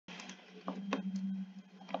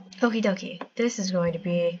Okie dokie, this is going to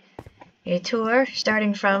be a tour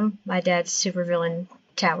starting from my dad's supervillain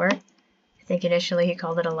tower. I think initially he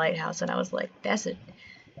called it a lighthouse, and I was like, that's an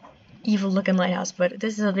evil looking lighthouse, but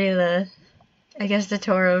this will be the, I guess, the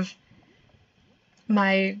tour of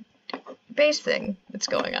my base thing that's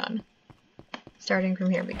going on. Starting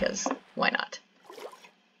from here because why not?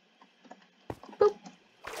 Boop.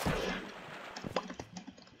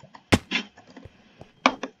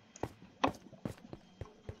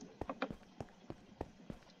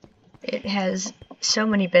 It has so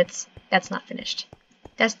many bits. That's not finished.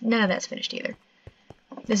 None of that's finished either.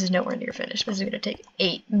 This is nowhere near finished. This is going to take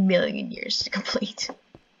 8 million years to complete.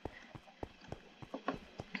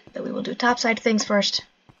 But we will do top side things first.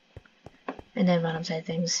 And then bottom side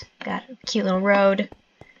things. Got a cute little road.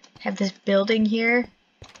 Have this building here.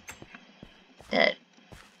 That,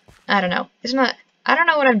 I don't know. I don't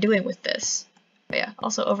know what I'm doing with this. But yeah,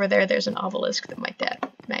 also over there, there's an obelisk that my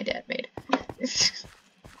dad made.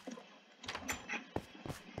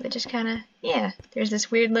 But just kind of, yeah, there's this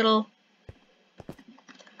weird little,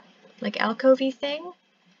 like, alcove-y thing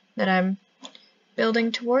that I'm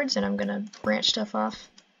building towards, and I'm gonna branch stuff off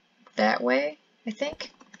that way, I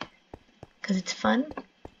think, because it's fun.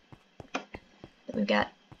 We've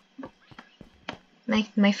got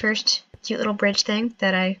my first cute little bridge thing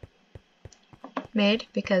that I made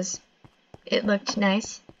because it looked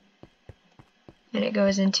nice, and it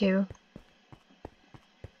goes into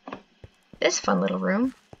this fun little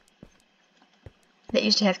room that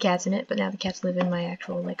used to have cats in it, but now the cats live in my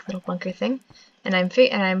actual, like, little bunker thing, and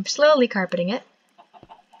I'm slowly carpeting it.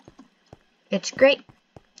 It's great.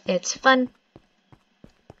 It's fun.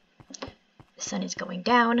 The sun is going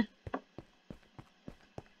down.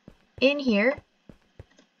 In here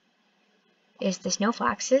is the snow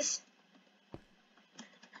foxes.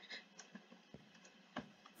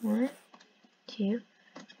 1, 2.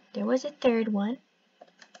 There was a third one.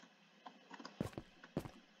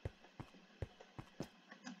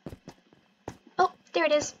 Oh, there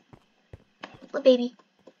it is. Little baby.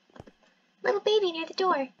 Little baby near the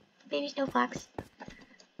door. Baby snow fox.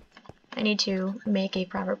 I need to make a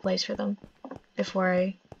proper place for them before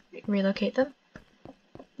I relocate them.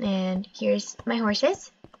 And here's my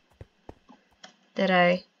horses that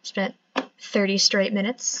I spent 30 straight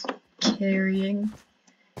minutes carrying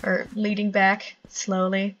or leading back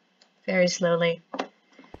slowly, very slowly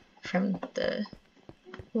from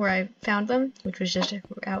where I found them, which was just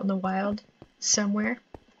out in the wild somewhere.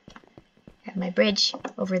 Have my bridge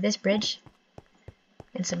over this bridge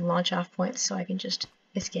and some launch off points so I can just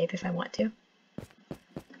escape if I want to.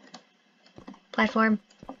 Platform.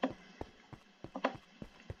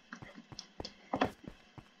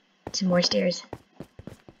 Some more stairs.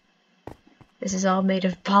 This is all made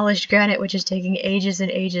of polished granite, which is taking ages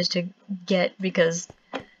and ages to get because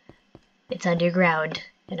it's underground,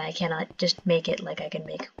 and I cannot just make it like I can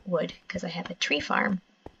make wood because I have a tree farm,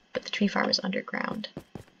 but the tree farm is underground.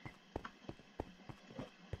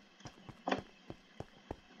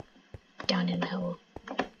 Down in my hole.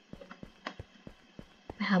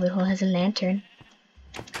 My hobbit hole has a lantern.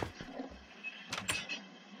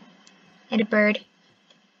 And a bird.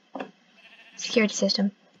 Security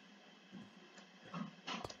system.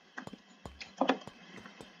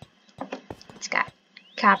 It's got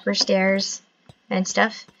copper stairs and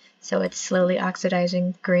stuff, so it's slowly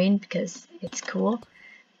oxidizing green because it's cool.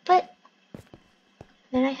 But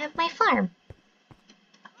then I have my farm.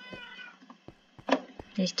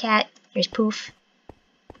 There's Cat, there's Poof.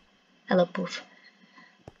 Hello, Poof.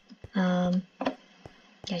 Got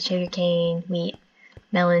sugarcane, wheat,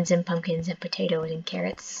 melons and pumpkins and potatoes and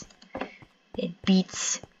carrots. And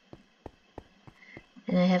beets.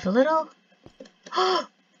 And I have a little... Oh,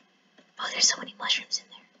 there's so many mushrooms in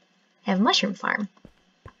there. I have a mushroom farm.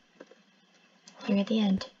 Here at the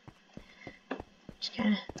end. Just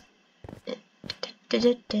kind of... This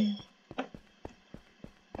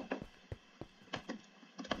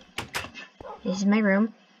is my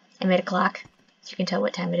room. I made a clock, so you can tell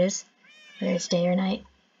what time it is, whether it's day or night.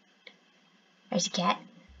 There's a cat.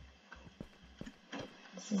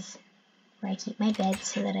 This is where I keep my bed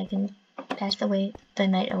so that I can pass the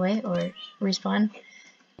night away or respawn.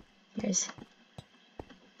 There's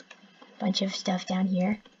a bunch of stuff down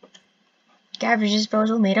here. Garbage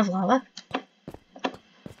disposal made of lava.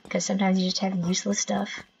 Because sometimes you just have useless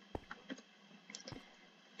stuff.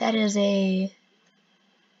 That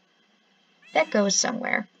goes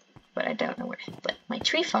somewhere, but I don't know where. But my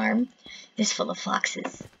tree farm is full of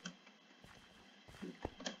foxes.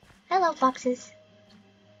 Hello, foxes.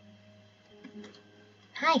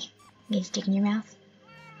 Hi. You get a stick in your mouth?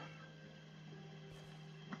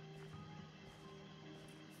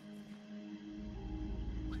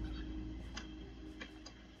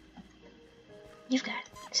 You've got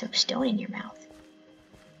some stone in your mouth.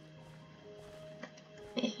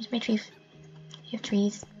 Here's my tree. You have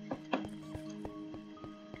trees.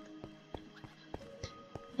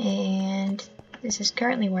 And this is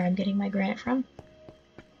currently where I'm getting my granite from.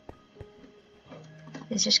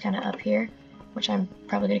 It's just kind of up here, which I'm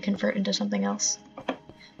probably going to convert into something else.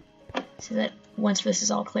 So that once this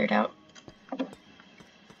is all cleared out,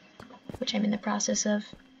 which I'm in the process of,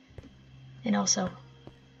 and also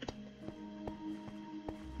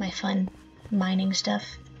my fun mining stuff.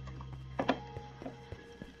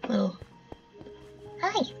 Little,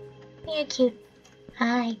 hi, you're cute.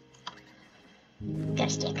 Hi. Got a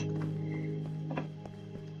stick.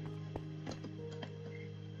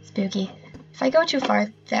 Spooky. If I go too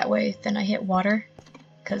far that way, then I hit water,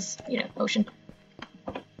 because, you know, ocean.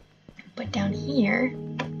 But down here,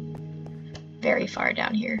 very far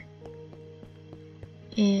down here,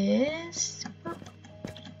 is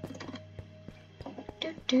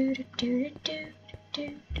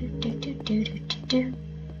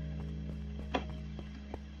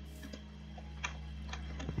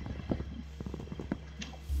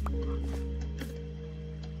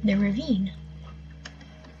the ravine.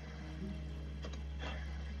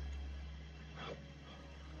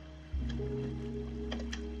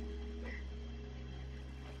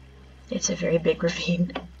 It's a very big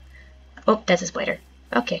ravine. Oh, that's a spider.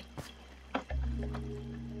 Okay.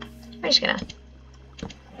 I'm just gonna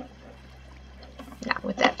not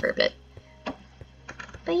with that for a bit.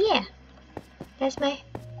 But yeah, that's my...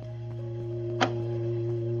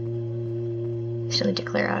 Still need to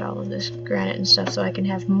clear out all of this granite and stuff so I can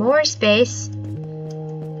have more space.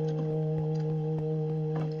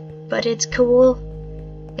 But it's cool.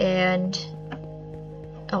 And...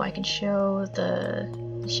 oh, I can show the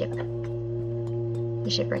ship. The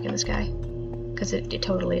shipwreck in the sky. Because it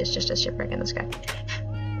totally is just a shipwreck in the sky.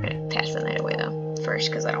 I'm gonna pass the night away though, first,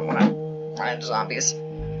 because I don't want to run into zombies.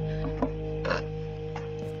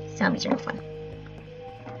 Zombies are no fun.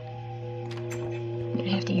 I'm gonna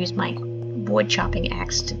have to use my wood chopping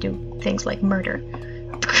axe to do things like murder.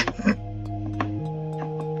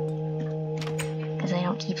 Because I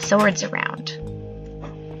don't keep swords around.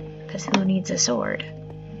 Because who needs a sword?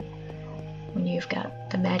 When you've got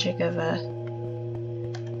the magic of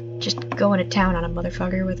just going to town on a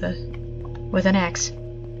motherfucker with an axe.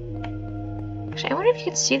 Actually, I wonder if you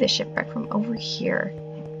could see the shipwreck from over here.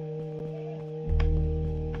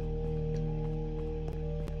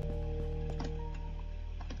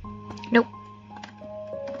 Nope.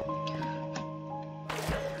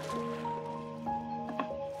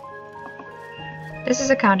 This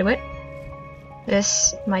is a conduit.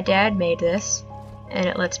 This, my dad made this, and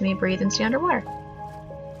it lets me breathe and stay underwater.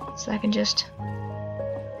 So I can just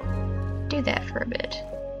do that for a bit.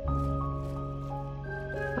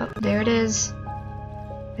 Oh, there it is.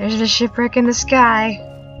 There's the shipwreck in the sky.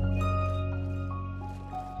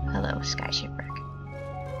 Hello, sky shipwreck.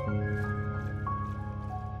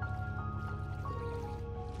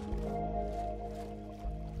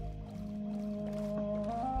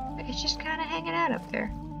 It's just kind of hanging out up there.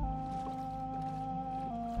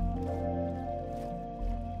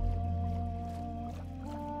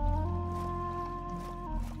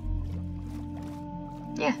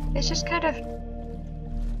 Yeah, it's just kind of...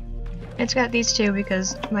 It's got these two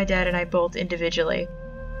because my dad and I both individually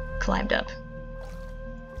climbed up.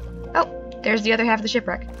 Oh, there's the other half of the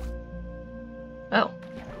shipwreck. Oh.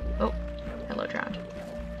 Oh, hello, drowned.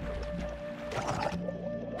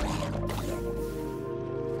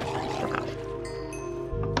 Fuck off.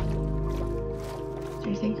 Is there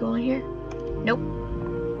anything cool in here? Nope.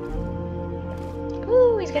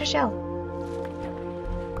 Ooh, he's got a shell.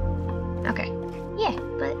 Okay. Yeah,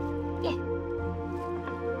 but, yeah.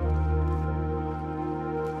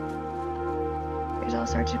 There's all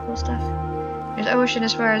sorts of cool stuff. There's ocean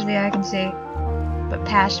as far as the eye can see, but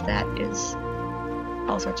past that is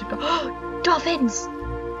all sorts of cool. Dolphins!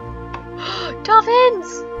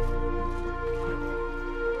 Dolphins!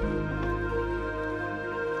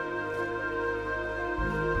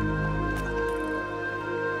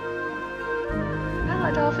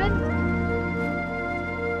 Hello, dolphin.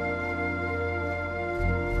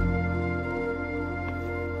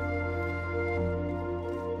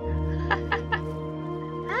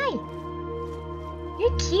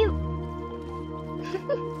 You're cute.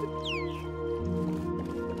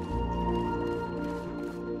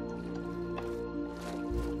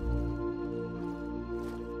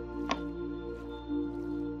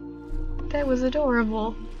 That was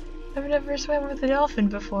adorable. I've never swam with a dolphin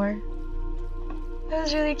before. That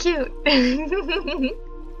was really cute.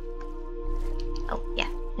 Oh, yeah,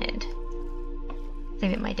 and I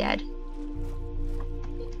think that my dad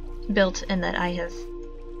built and that I have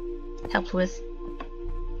helped with.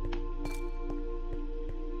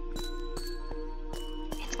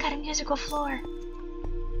 It's got a musical floor.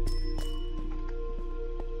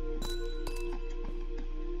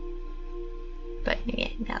 But yeah,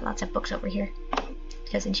 got lots of books over here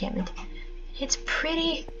because enchantment. It's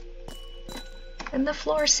pretty, and the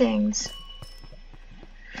floor sings.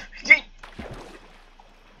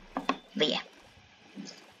 But yeah,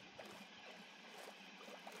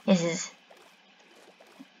 this is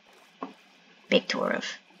a big tour of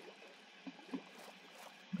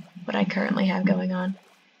what I currently have going on.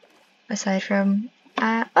 Aside from,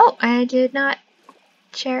 oh, I did not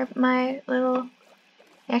share my little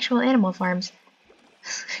actual animal farms.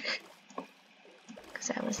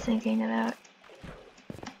 Because I was thinking about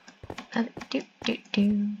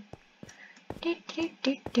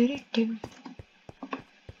do.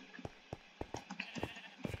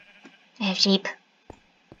 I have sheep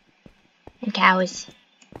and cows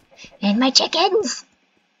and my chickens.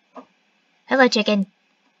 Hello, chicken.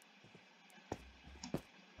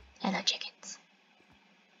 Hello, chickens.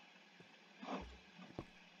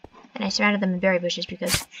 And I surrounded them in berry bushes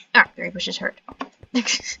because berry bushes hurt.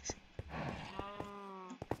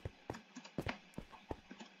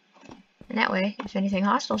 And that way, if anything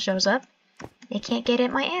hostile shows up, they can't get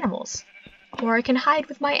at my animals. Or I can hide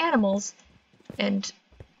with my animals and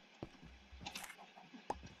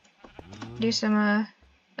do some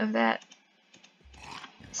of that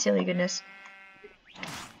silly goodness.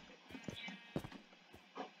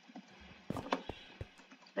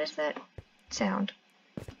 What is that sound?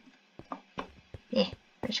 Yeah,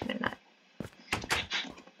 we're just gonna not.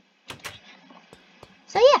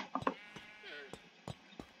 So yeah,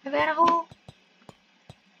 I've got a whole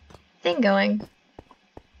thing going.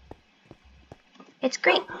 It's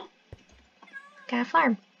great. Got a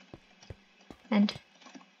farm. And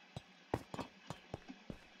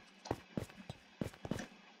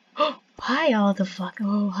hi all the fuck.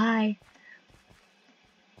 Oh, hi.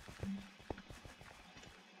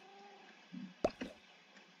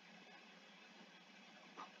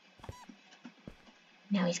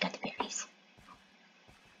 Now he's got the berries.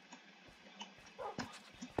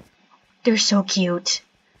 They're so cute.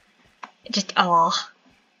 Just, aw.